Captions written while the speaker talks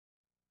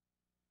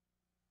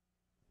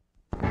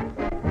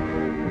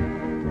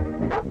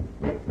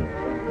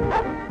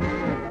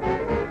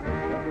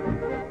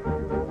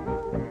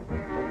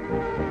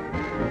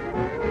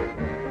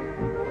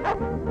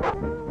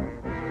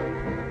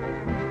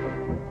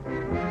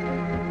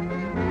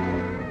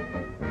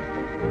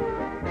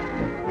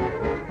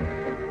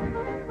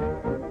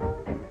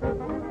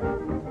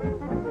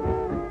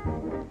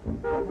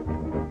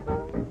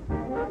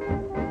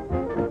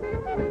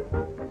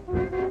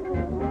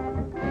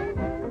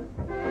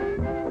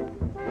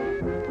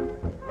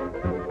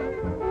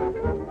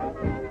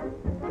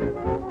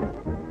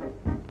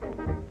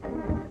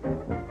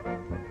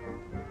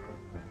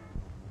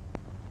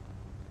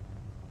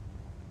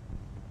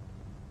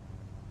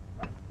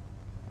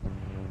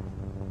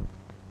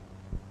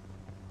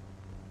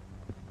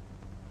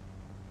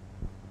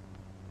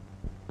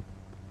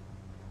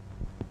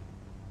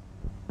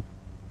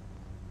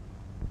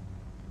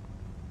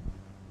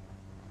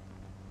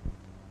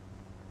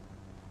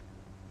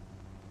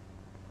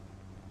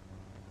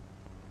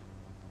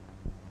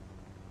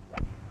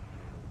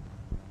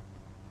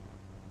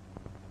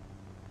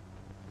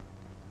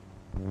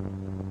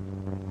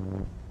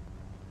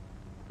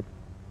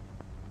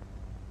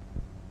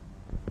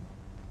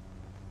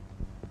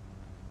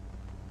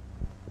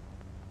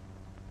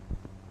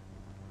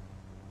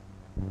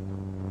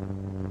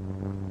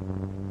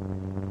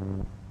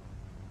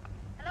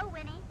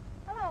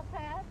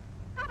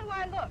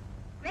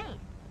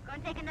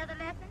take another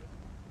lesson?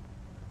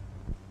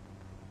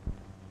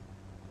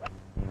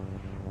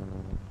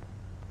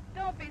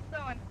 Don't be so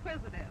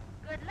inquisitive.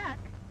 Good luck.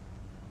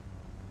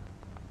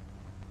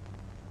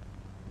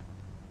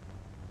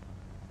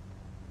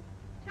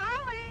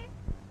 Charlie!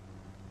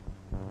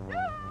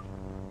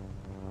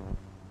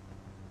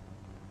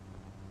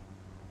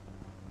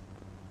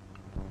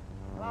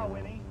 Hello,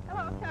 Winnie.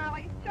 Hello,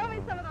 Charlie. Show me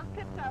some of those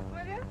pit shots,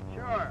 will you?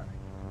 Sure.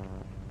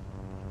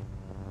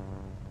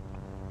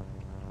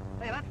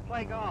 Hey, let's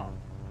play golf.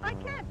 I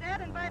can't.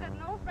 Dad invited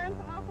an old friend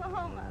from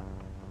Oklahoma.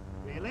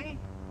 Really?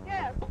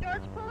 Yes,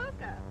 George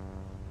Palooka.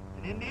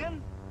 An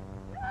Indian?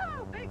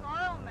 No, big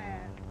oil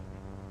man.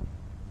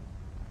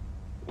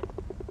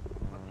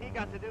 What's he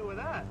got to do with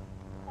us?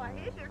 Why,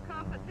 he's your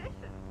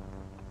competition.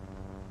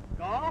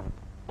 Golf?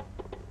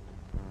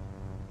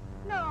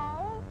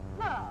 No,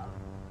 love.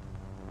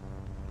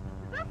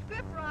 Is that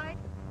script right?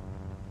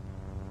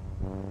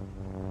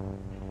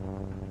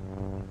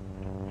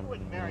 You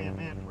wouldn't marry a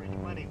man for his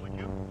money, would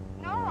you?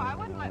 No, I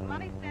wouldn't let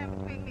money stand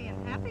between me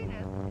and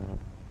happiness.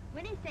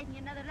 Winnie's taking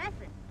another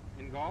lesson.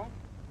 In golf?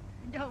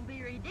 Don't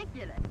be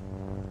ridiculous.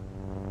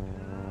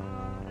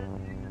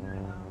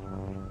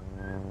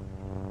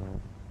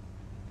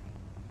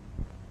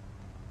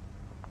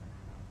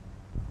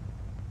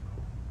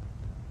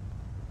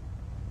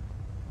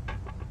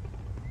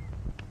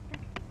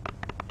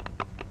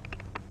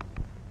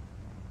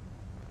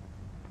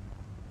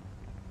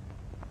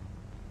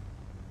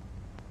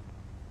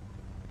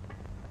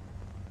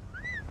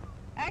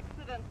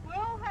 Accidents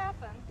will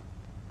happen.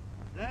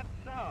 That's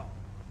so.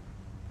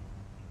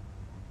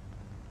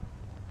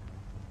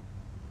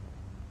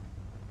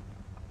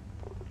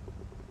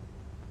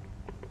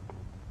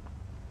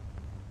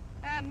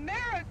 And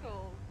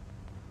miracles.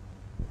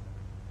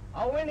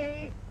 Oh,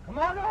 Winnie, come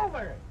on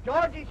over.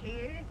 George is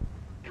here.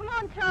 Come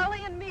on,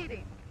 Charlie, and meet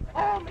him.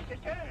 Oh, Mr.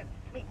 Stearns,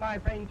 meet my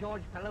friend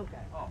George Palooka.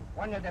 Oh.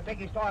 One of the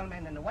biggest oil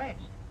men in the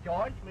West.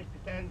 George, Mr.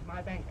 Stearns,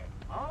 my banker.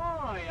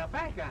 Oh, you're a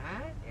banker,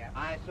 huh? Yeah.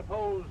 I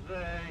suppose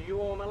you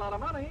owe him a lot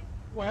of money.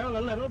 Well, a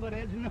little, but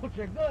his notes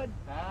are good.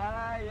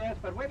 Ah, yes,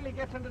 but when he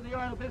gets into the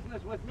oil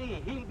business with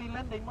me, he'll be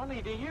lending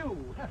money to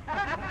you.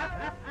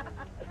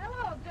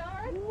 Hello,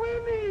 George.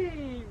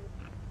 Winnie!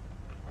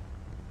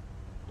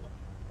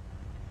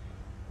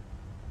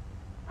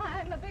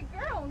 I'm a big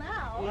girl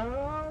now.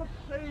 Well,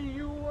 say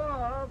you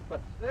are,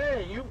 but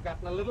say, you've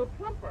gotten a little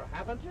plumper,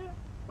 haven't you?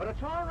 But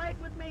it's all right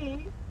with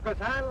me, 'cause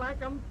I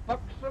like 'em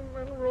buxom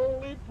and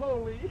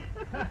roly-poly.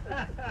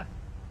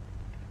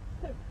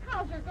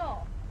 How's your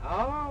golf?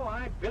 Oh,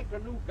 I built a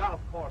new golf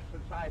course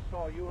since I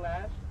saw you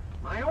last.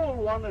 My old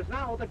one is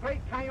now the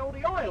Great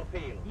Coyote oil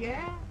field.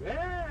 Yeah?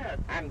 Yeah,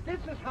 and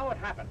this is how it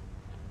happened.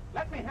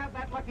 Let me have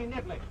that lucky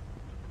niblick.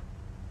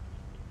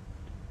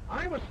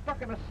 I was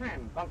stuck in a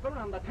sand bunker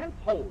on the 10th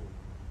hole.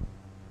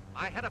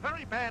 I had a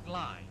very bad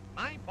lie.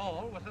 My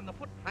ball was in the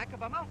foot track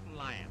of a mountain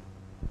lion.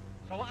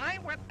 So I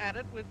went at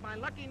it with my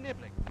lucky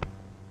niblick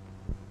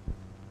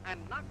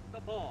and knocked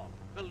the ball,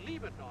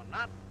 believe it or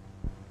not,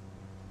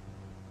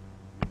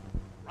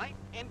 right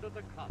into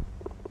the cup.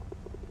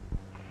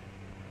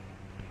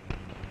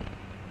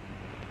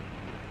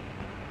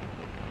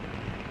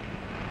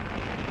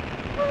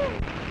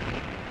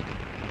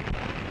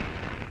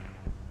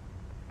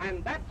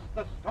 And that's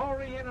the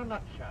story in a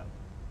nutshell.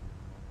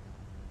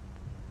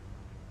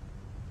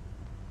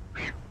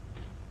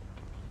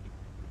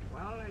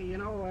 Well, you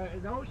know,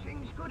 those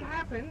things could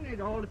happen. It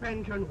all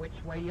depends on which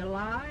way you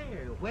lie,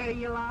 where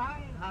you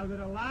lie, how good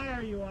a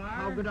liar you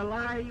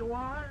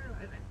are,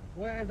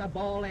 where the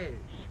ball is.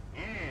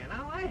 Yeah,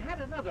 now I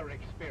had another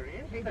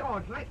experience. Hey,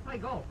 George, let's play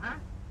golf, huh?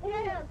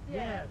 Yes,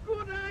 yes.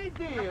 Good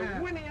idea.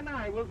 Winnie and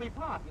I will be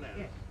partners.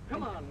 Yes.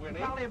 Come on, Winnie.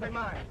 Charlie will be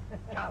mine.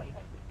 Charlie,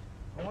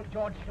 I want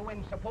George to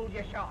win, so pull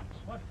your shots.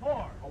 What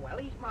for? Oh, well,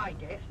 he's my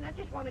guest, and I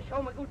just want to show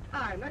him a good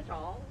time, that's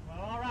all.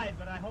 Well, all right,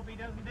 but I hope he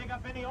doesn't dig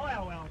up any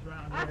oil wells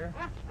around here.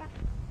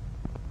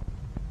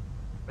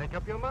 Make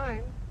up your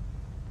mind.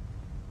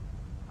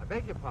 I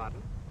beg your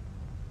pardon.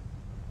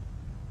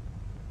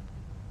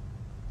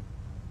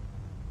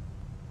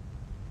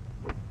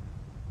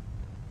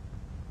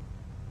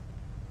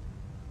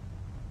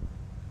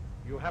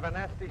 You have a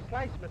nasty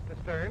slice, Mr.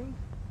 Stearns.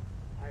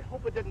 I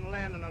hope it didn't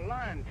land on a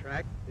lion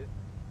track.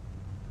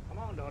 Come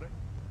on, daughter.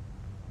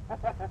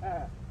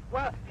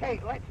 Well,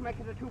 Kate, let's make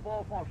it a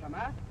two-ball foursome,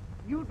 huh?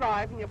 You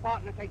drive and your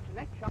partner takes the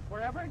next shot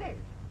wherever it is.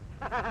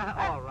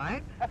 All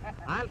right.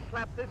 I'll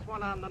slap this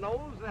one on the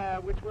nose,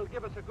 which will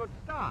give us a good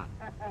start.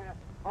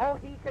 Oh,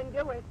 he can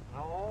do it.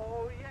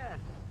 Oh, yes.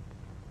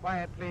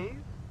 Quiet,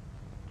 please.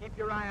 Keep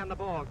your eye on the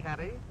ball,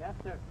 Caddy. Yes,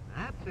 sir.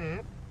 That's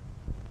it.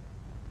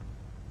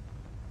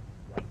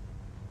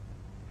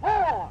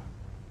 4!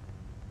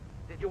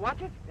 Did you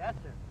watch it? Yes,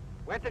 sir.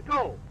 Where'd it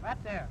go?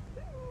 Right there.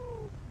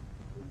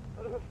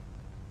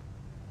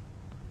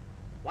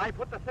 Why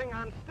put the thing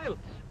on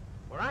stilts?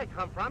 Where I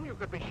come from, you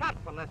could be shot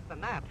for less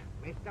than that.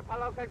 Mr.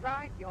 Palooka's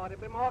right. You ought to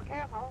be more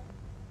careful.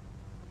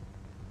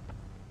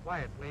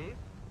 Quiet, please.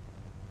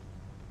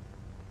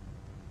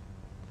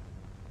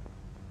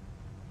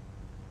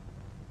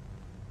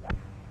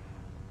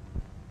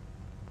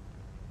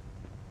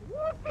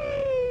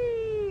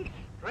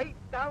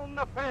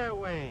 the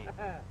fairway.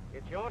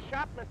 It's your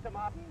shot, Mr.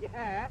 Martin.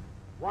 Yeah.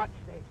 Watch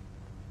this.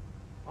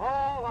 Oh,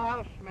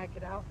 I'll smack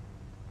it out.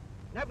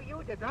 Never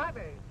used a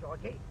driver,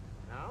 Georgie.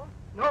 No?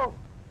 No.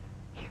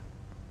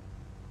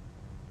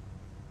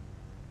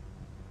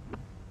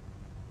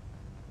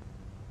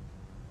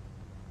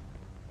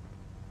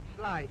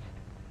 Sliced.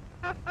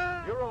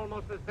 You're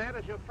almost as bad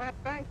as your fat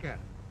banker.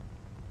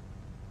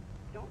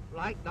 Don't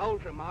like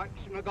those remarks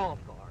in a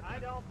golf course. I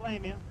don't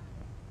blame you.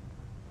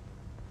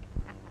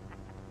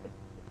 Would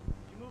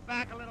you move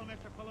back a little,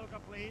 Mr. Palooka,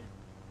 please?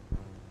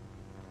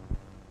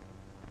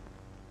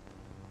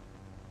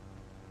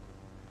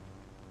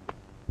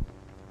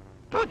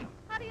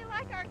 How do you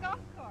like our golf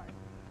course?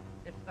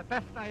 It's the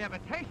best I ever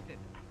tasted.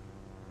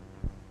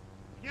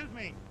 Excuse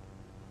me.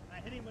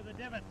 I hit him with a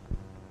divot.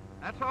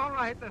 That's all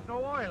right. There's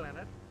no oil in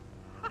it.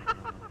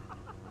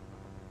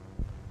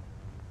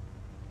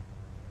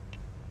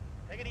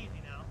 Take it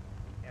easy now.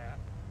 Yeah.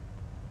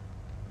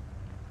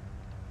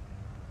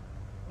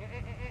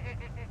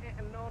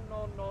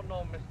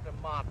 No,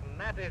 Mr. Martin.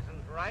 That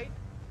isn't right.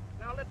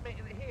 Now,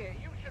 here,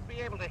 you should be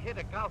able to hit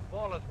a golf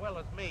ball as well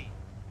as me.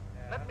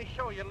 Yeah. Let me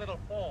show you a little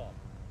form.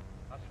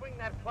 Now, swing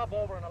that club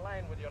over in a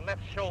line with your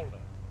left shoulder.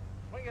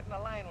 Swing it in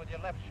a line with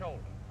your left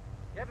shoulder.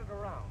 Get it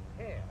around.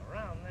 Here,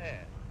 around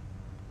there.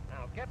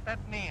 Now, get that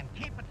knee and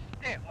keep it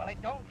stiff. Well,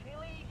 it don't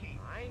feel easy.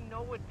 I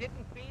know it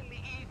didn't feel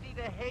easy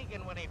to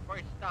Hagen when he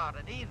first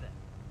started, either.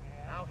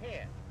 Yeah. Now,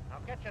 here. Now,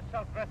 get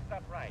yourself dressed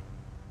up right.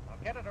 Now,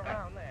 get it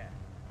around there.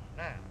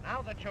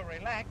 Now that you're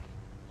relaxed,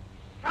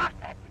 Shot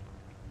it.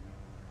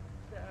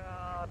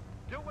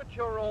 do it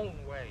your own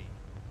way.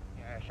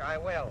 Yes, I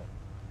will.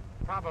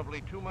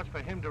 Probably too much for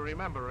him to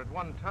remember at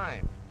one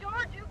time.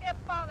 George, you get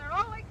Father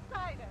all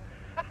excited.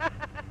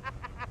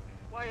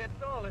 Why,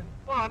 it's all in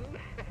fun.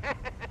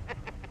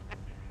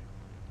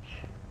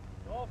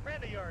 Old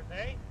friend of yours,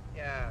 eh?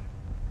 Yeah.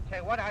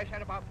 Say, what I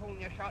said about pulling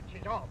your shots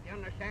is off, you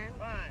understand?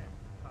 Fine.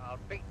 I'll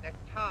beat the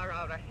tar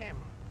out of him.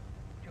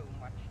 Too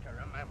much to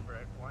remember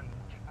at one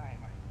time.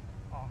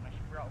 I almost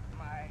broke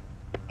my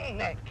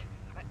neck.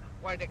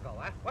 Where'd it go,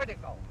 huh? Where'd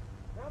it go?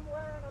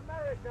 Somewhere in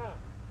America.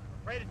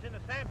 I'm afraid it's in the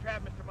sand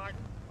trap, Mr. Martin.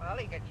 Well,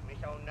 he gets me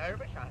so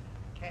nervous I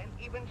can't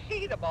even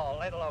see the ball,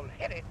 let alone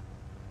hit it.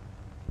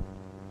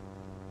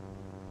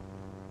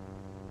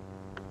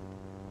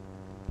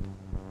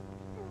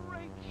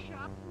 Great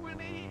shot,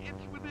 Winnie.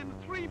 It's within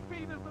 3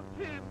 feet of the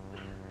pin.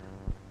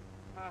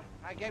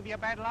 I gave you a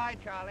bad lie,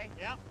 Charlie.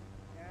 Yep.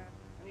 Yeah.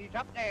 And he's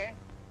up there.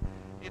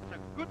 It's a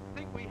good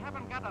thing we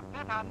haven't got a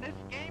bet on this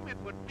game. It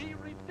would be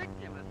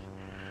ridiculous.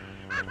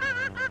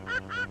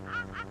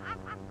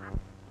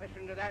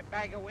 Listen to that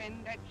bag of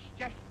wind. That's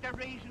just the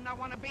reason I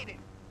want to beat it.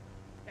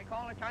 Take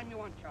all the time you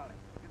want, Charlie.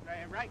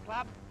 Right,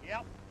 club?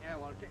 Yep. Yeah,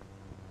 well,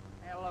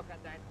 hey, look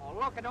at that. Oh,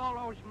 look at all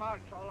those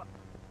marks. Go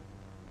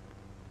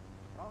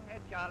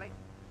ahead, Charlie.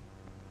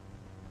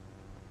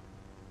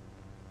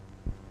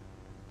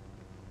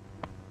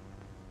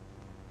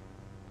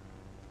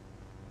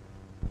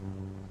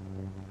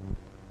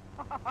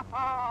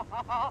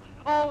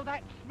 Oh,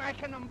 that's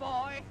smashing them,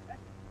 boy.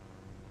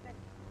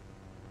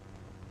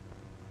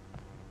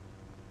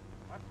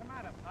 What's the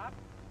matter, Pop?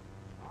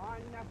 On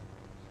the...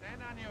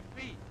 Stand on your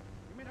feet.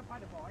 Give me the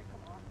putter, boy.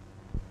 Come on.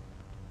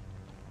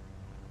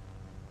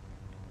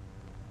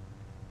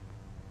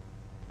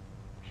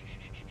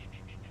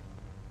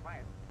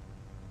 Quiet.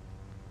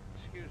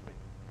 Excuse me.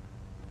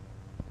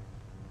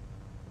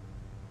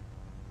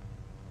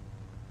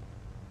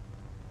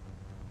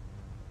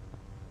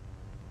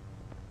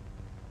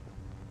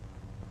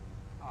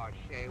 Oh,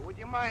 say, would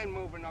you mind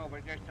moving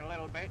over just a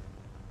little bit?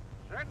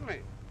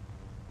 Certainly.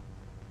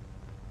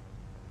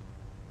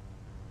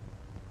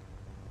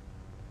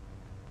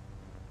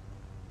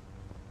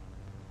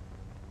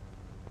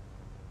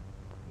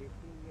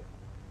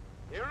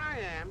 Here I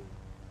am.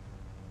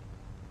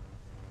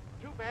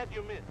 Too bad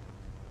you missed.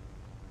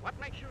 What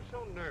makes you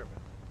so nervous?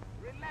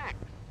 Relax.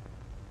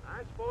 I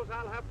suppose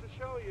I'll have to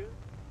show you.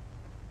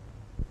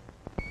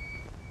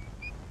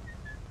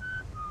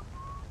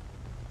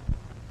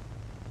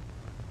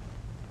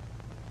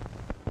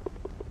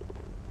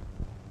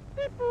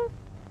 Beep boop,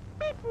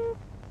 beep boop.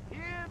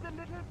 Hear the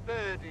little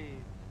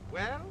birdies.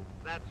 Well,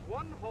 that's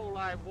one hole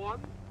I've won.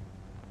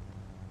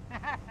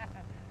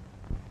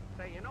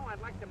 Say, you know,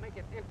 I'd like to make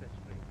it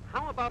interesting.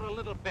 How about a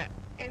little bet?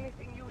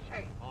 Anything you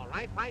say. All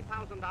right,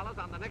 $5,000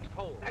 on the next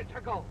hole. That's a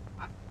go.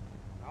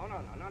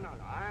 No.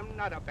 I'm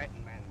not a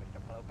betting man, Mr.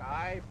 Palooka.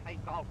 I play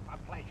golf for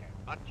pleasure.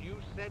 But you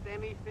said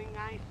anything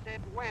I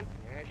said went.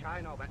 Yes,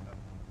 I know, but...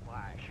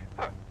 why,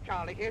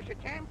 Charlie, here's a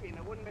champion.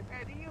 It wouldn't be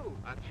fair to you.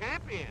 A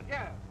champion?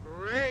 Yeah.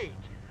 Great.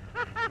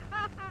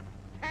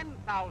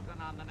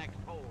 10,000 on the next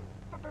hole.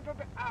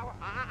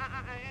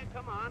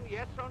 Come on,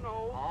 yes or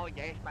no? Oh,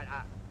 yes, but...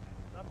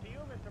 It's up to you,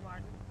 Mr.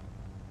 Martin.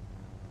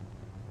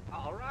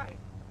 all right.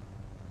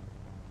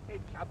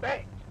 It's a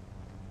bet.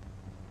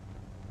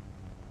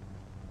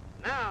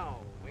 Now,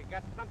 we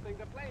got something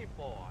to play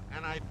for,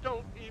 and I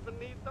don't even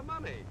need the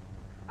money.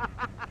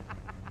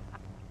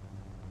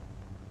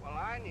 Well,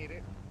 I need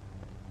it.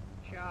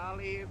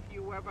 Charlie, if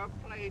you ever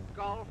played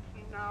golf,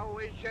 now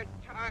is your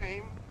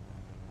time.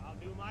 I'll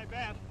do my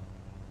best.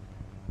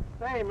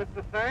 Say,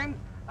 Mr. Stearns,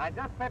 I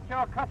just bet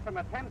your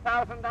customer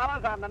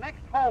 $10,000 on the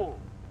next hole.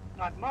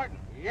 Not Martin.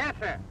 Yes,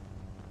 sir.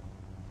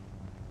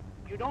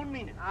 You don't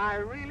mean it. I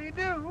really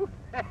do.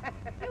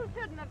 You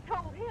shouldn't have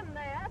told him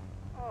that.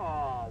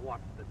 Oh,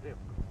 what's the difference?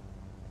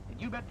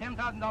 Did you bet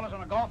 $10,000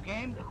 on a golf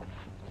game?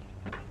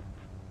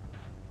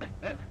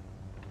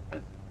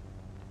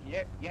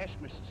 Yes,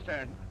 Mr.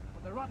 Stern.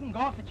 Well, the rotten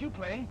golf that you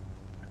play.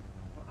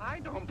 Well, I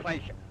don't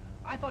play.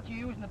 I thought you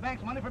were using the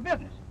bank's money for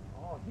business.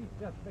 Oh, he's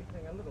just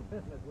mixing a little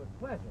business with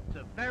pleasure. It's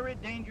a very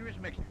dangerous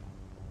mixture.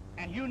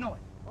 And you know it.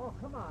 Oh,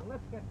 come on,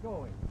 let's get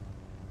going.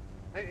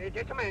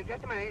 Just a minute.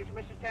 It's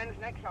Mr. Stern's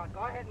next shot. Go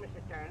ahead,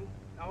 Mr. Stern.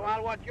 Now,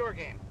 I'll watch your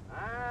game.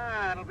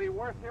 Ah, it'll be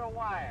worth your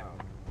while.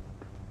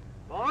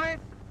 Boys,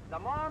 the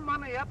more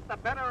money up, the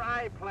better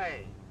I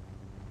play.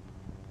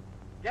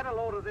 Get a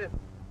load of this.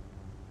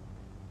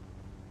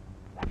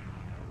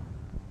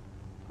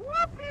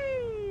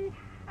 Whoopee!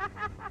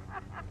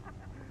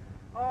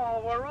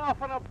 Oh, we're off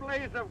in a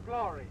blaze of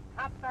glory.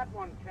 Top that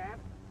one,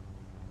 champ.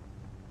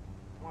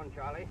 Come on,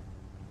 Charlie.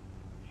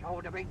 Show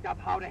the big dub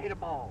how to hit a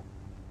ball.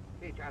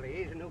 See, Charlie,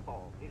 here's a new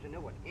ball. Here's a new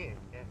one. Here.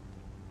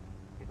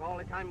 Take all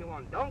the time you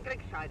want. Don't get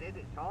excited.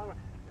 It's all right.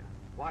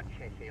 Watch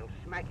this. He'll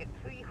smack it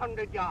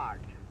 300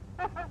 yards.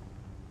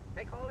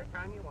 Take all the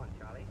time you want,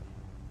 Charlie.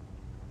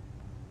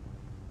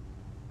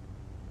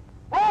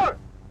 4!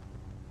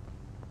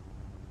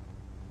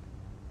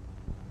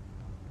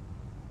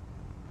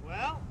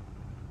 Well,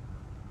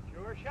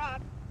 sure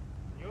shot.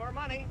 Your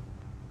money.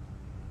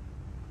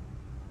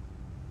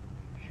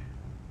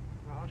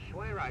 I'll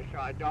swear I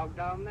saw a dog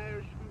down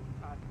there.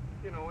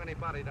 You know,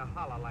 anybody to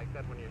holler like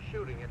that when you're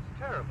shooting, it's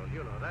terrible.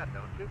 You know that,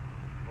 don't you?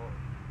 Oh,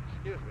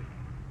 excuse me.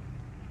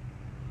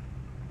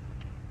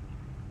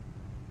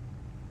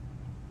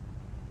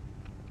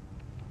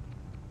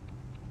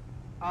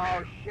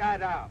 Oh,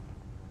 shut up.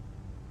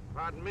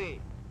 Pardon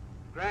me.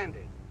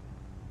 Granted.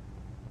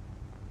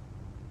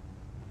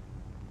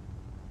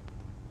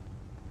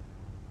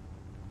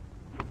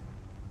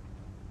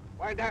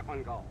 Where'd that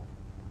one go?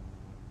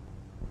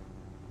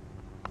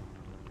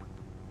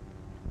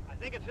 I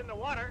think it's in the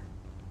water.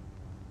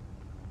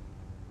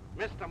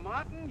 Mr.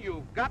 Martin,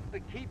 you've got to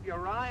keep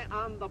your eye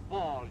on the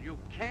ball. You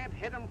can't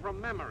hit him from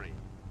memory.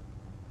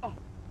 Oh.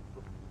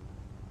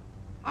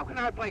 How can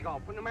I play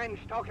golf when the man's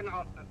talking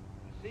out?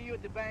 See you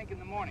at the bank in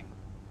the morning.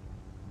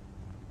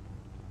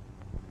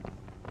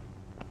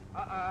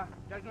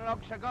 Doesn't look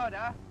so good,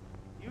 huh?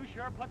 You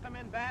sure put them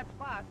in bad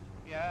spots.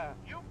 Yeah.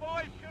 You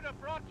boys should have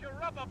brought your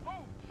rubber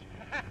boots.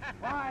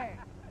 Why?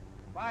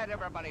 Quiet,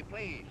 everybody,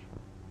 please.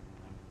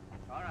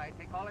 All right,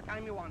 take all the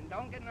time you want.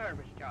 Don't get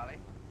nervous, Charlie.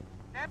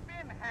 Step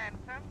in,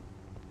 handsome.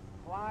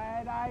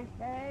 Quiet, I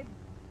said.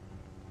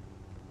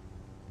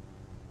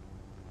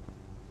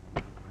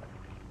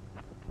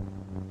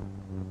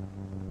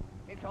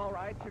 It's all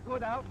right. It's a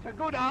good out. It's a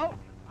good out.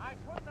 I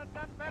couldn't have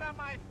done better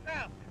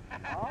myself.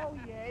 Oh,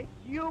 yes,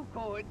 you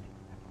could.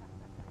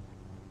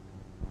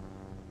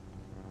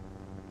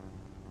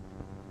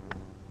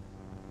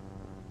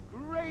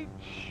 Great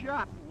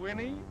shot,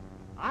 Winnie.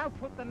 I'll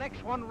put the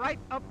next one right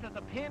up to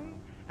the pin,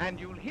 and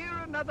you'll hear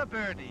another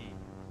birdie.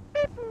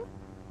 Beep-boop,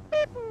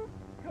 beep-boop.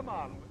 Come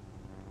on.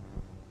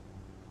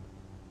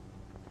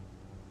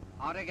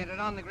 Ought to get it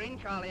on the green,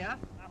 Charlie, huh?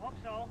 I hope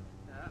so.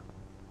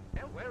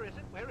 Well, where is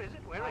it? Where is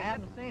it? Where I is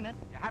haven't it? seen it.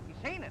 You haven't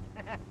seen it?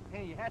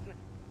 You hadn't.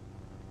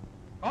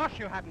 Of course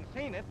you haven't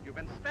seen it. You've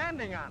been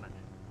standing on it.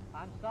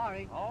 I'm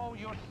sorry. Oh,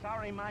 you're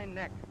sorry my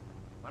neck.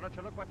 Why don't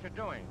you look what you're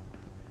doing?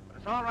 But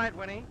it's all right,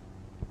 Winnie.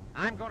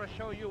 I'm going to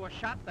show you a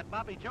shot that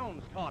Bobby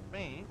Jones taught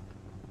me.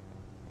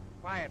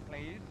 Quiet,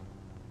 please.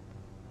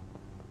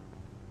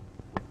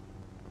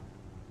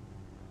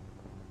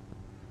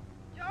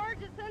 George,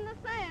 it's in the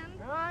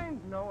sand. I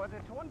know it.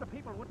 It's a wonder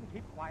people wouldn't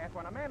keep quiet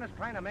when a man is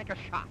trying to make a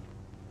shot.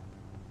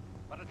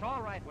 But it's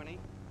all right, Winnie.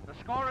 The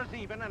score is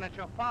even, and it's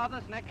your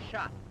father's next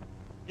shot.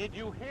 Did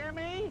you hear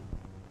me?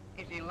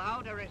 Is he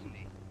loud or isn't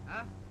he?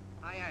 Huh?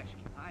 I ask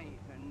you. I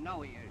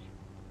know he is.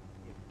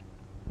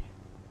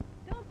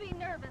 Don't be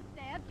nervous,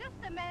 Dad. Just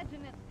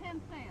imagine it's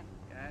 10 cents.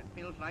 Yeah, it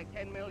feels like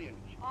 10 million.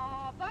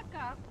 Aw, buck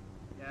up.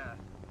 Yeah.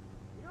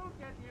 You'll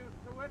get used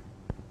to it.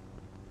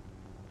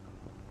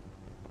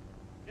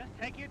 Just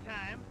take your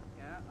time.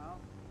 Yeah, I'll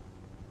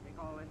take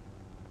all in.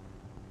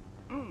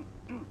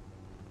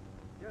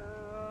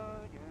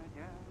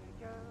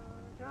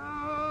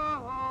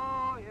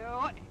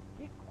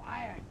 Be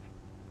quiet.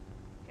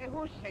 Hey,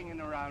 who's singing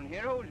around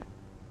here? Who's...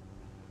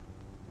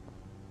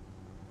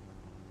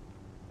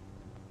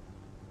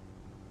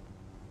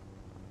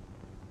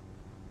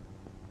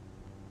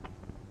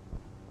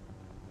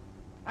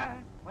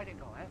 Where'd it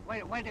go, huh?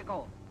 Where'd it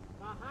go?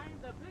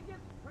 Behind the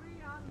biggest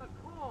tree on the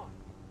corn.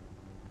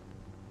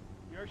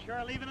 You're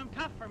sure leaving them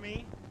tough for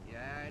me.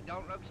 Yeah, it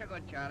don't look so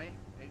good, Charlie.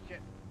 It's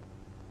just...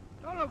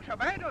 Don't look so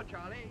bad, though,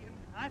 Charlie.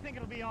 I think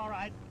it'll be all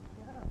right.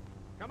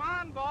 Come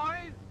on,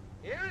 boys.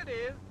 Here it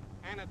is,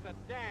 and it's a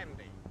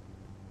dandy.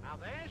 Now,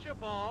 there's your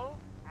ball,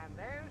 And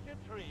there's your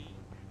tree,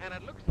 and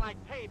it looks like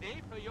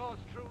payday for yours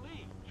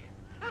truly.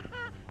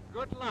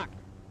 Good luck.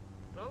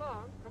 So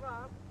long. Come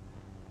on.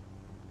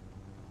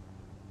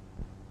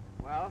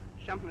 Well,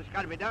 something's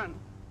got to be done.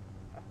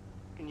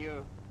 Can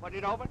you put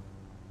it over?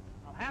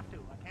 I'll have to.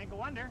 I can't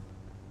go under.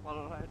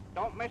 Well,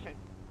 don't miss it.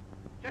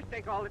 Just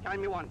take all the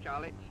time you want,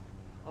 Charlie.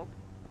 Oh.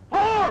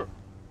 Four!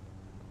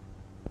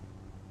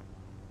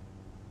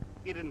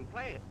 You didn't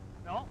play it.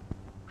 No?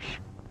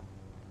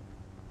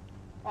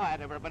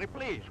 Quiet, everybody,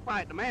 please.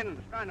 Quiet. The man is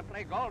trying to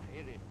play golf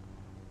here.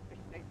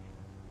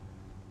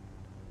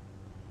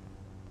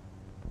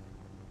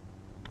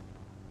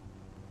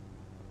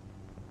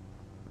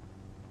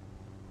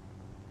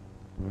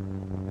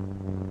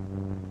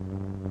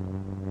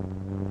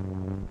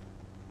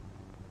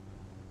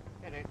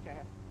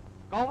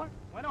 Go over?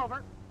 Went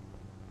over.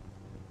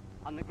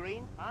 On the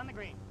green? On the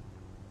green.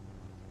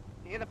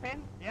 Near the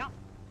pin? Yeah.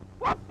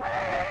 Whoopee!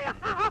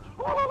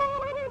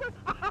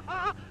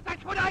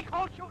 That's what I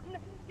call shooting.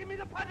 Give me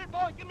the putter,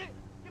 boy. Give me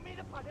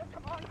the putter.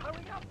 Come on,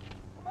 hurry up.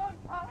 Come on,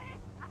 Charlie.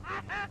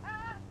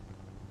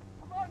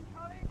 Come on,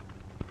 Charlie.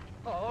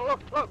 Oh,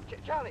 look,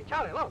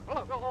 Charlie, look.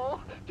 Oh,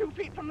 2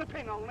 feet from the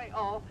pin only.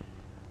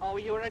 Oh,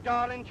 you're a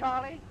darling,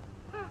 Charlie.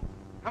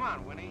 Come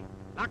on, Winnie.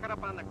 Knock it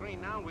up on the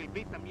green now, and we'll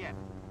beat them yet.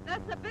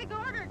 That's a big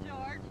order,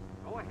 George.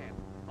 Go ahead.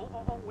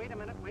 Oh, wait a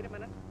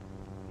minute.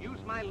 Use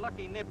my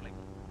lucky niblick.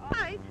 All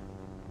right.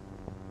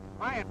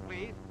 Quiet,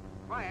 please.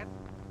 Quiet.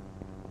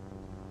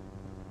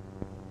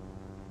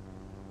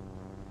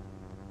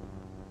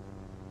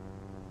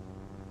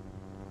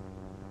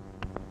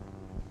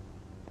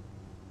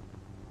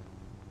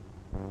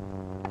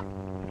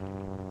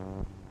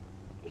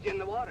 He's in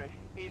the water.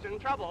 He's in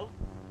trouble.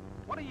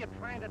 What are you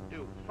trying to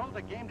do? Throw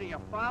the game to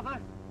your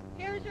father?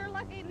 Here's your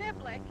lucky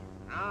niblick.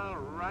 All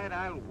right,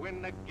 I'll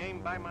win the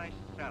game by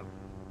myself.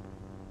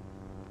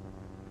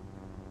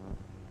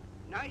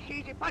 Nice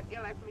easy putt you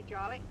left me,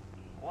 Charlie.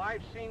 Oh,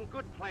 I've seen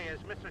good players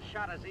miss a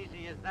shot as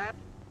easy as that.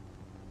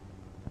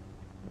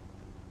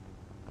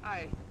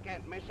 I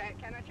can't miss that,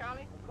 can I,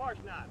 Charlie? Of course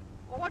not.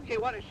 Well, what do you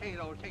want to say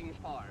those things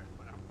for?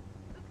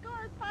 The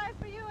score is 5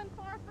 for you and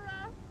 4 for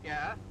us.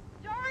 Yeah?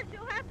 George,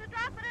 you'll have to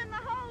drop it in the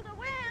hole to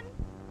win.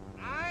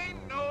 I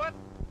know it.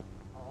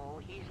 Oh,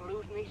 he's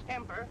losing his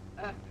temper.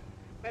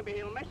 Maybe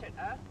he'll miss it,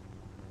 huh?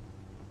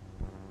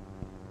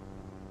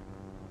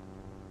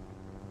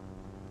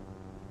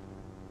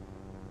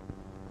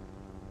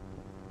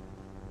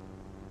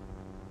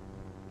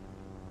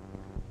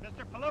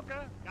 Mr.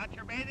 Palooka, got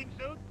your bathing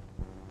suit?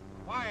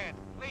 Quiet,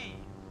 please.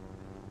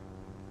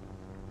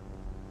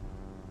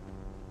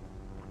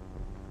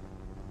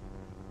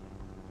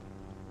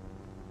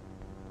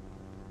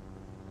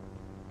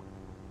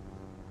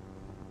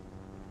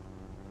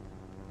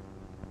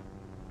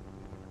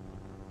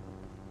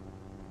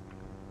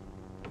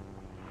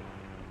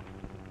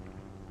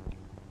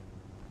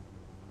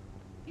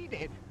 He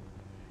did.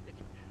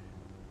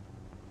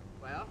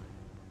 Well,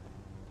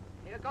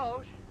 here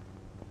goes.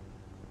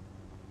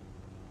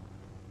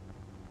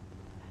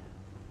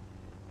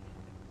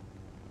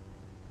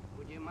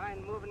 Would you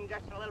mind moving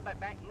just a little bit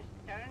back,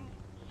 Mr. Turns?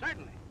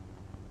 Certainly.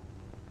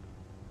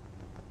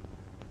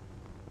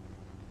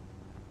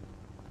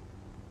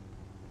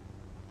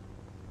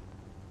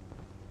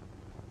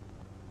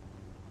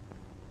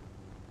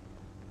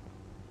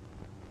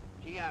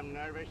 Gee, I'm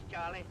nervous,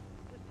 Charlie.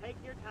 Just take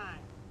your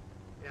time.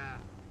 Yeah.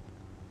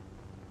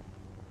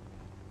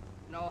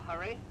 No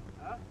hurry,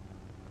 huh?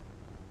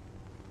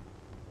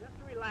 Just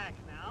relax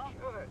now.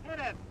 Sure. Hit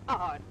it.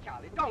 Oh,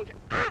 Charlie, don't you?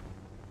 Ah!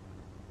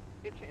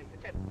 It's in.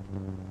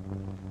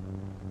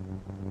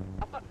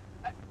 Up,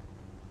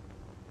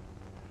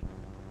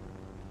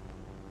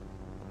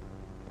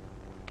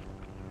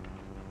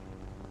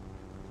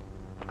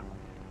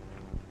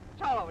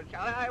 It's all over,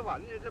 Charlie. I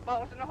won. The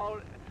ball's in the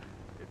hole.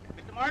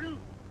 Mr. Martin,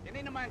 you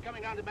need a man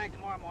coming down to the bank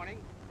tomorrow morning.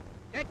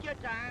 Take your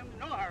time.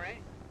 No hurry.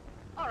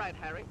 All right,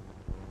 Harry.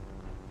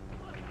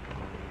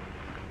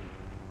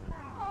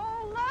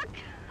 Oh, look.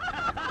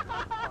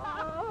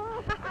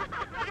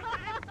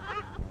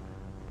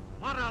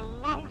 What a